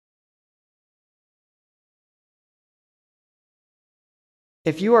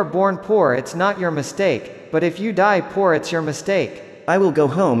If you are born poor, it's not your mistake, but if you die poor, it's your mistake. I will go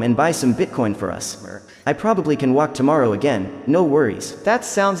home and buy some Bitcoin for us. I probably can walk tomorrow again, no worries. That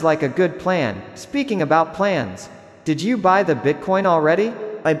sounds like a good plan. Speaking about plans, did you buy the Bitcoin already?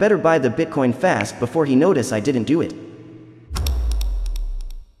 I better buy the Bitcoin fast before he notice I didn't do it.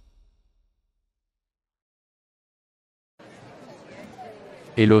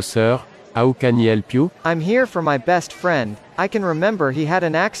 Hello sir, how can I help you? I'm here for my best friend. I can remember he had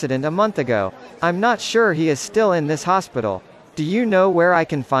an accident a month ago. I'm not sure he is still in this hospital. Do you know where I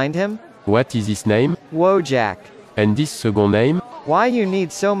can find him? What is his name? Wojak. And this second name? Why you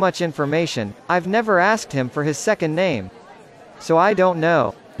need so much information? I've never asked him for his second name. So I don't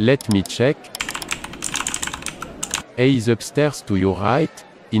know. Let me check. He is upstairs to your right,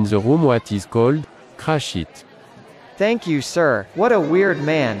 in the room what is called, crash it. Thank you, sir. What a weird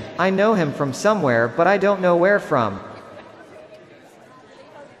man. I know him from somewhere, but I don't know where from.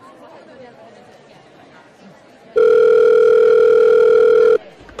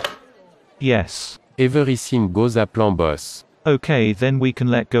 Yes. Everything goes à plan boss. Okay, then we can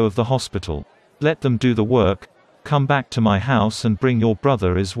let go of the hospital. Let them do the work. Come back to my house and bring your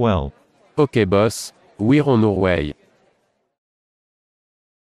brother as well. Okay boss, we're on our way.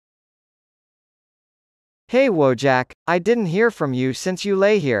 Hey Wojak, I didn't hear from you since you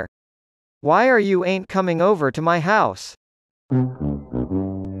lay here. Why are you ain't coming over to my house?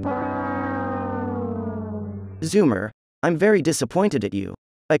 Zoomer, I'm very disappointed at you.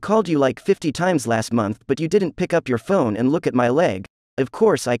 I called you like 50 times last month, but you didn't pick up your phone and look at my leg. Of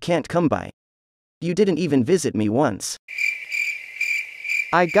course I can't come by. You didn't even visit me once.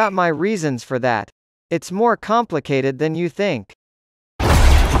 I got my reasons for that. It's more complicated than you think.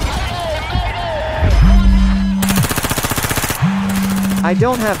 I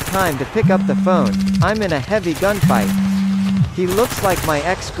don't have time to pick up the phone. I'm in a heavy gunfight. He looks like my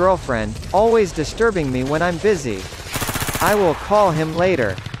ex-girlfriend, always disturbing me when I'm busy. I will call him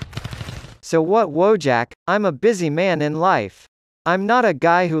later. So what, Wojak? I'm a busy man in life. I'm not a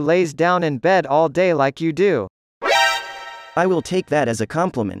guy who lays down in bed all day like you do. I will take that as a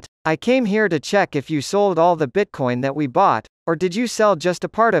compliment. I came here to check if you sold all the Bitcoin that we bought, or did you sell just a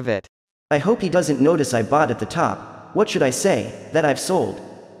part of it? I hope he doesn't notice I bought at the top. What should I say? That I've sold?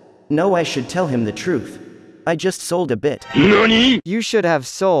 No, I should tell him the truth. I just sold a bit. NANI? You should have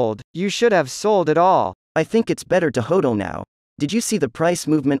sold it all. I think it's better to hodl now. Did you see the price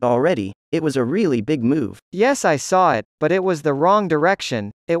movement already? It was a really big move. Yes, I saw it, but it was the wrong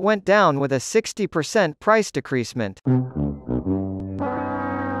direction. It went down with a 60% price decreasement.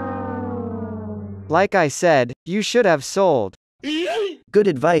 Like I said, you should have sold. Good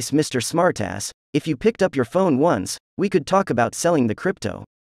advice, Mr. Smartass. If you picked up your phone once, we could talk about selling the crypto.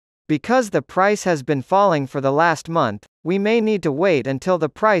 Because the price has been falling for the last month, we may need to wait until the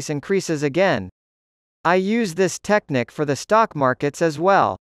price increases again. I use this technique for the stock markets as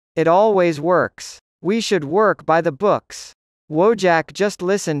well. It always works. We should work by the books. Wojak just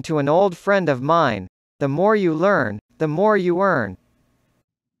listened to an old friend of mine. The more you learn, the more you earn.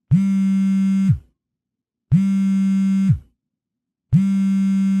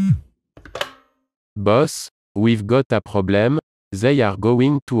 Boss, we've got a problem, they are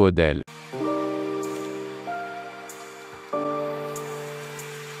going to hodl.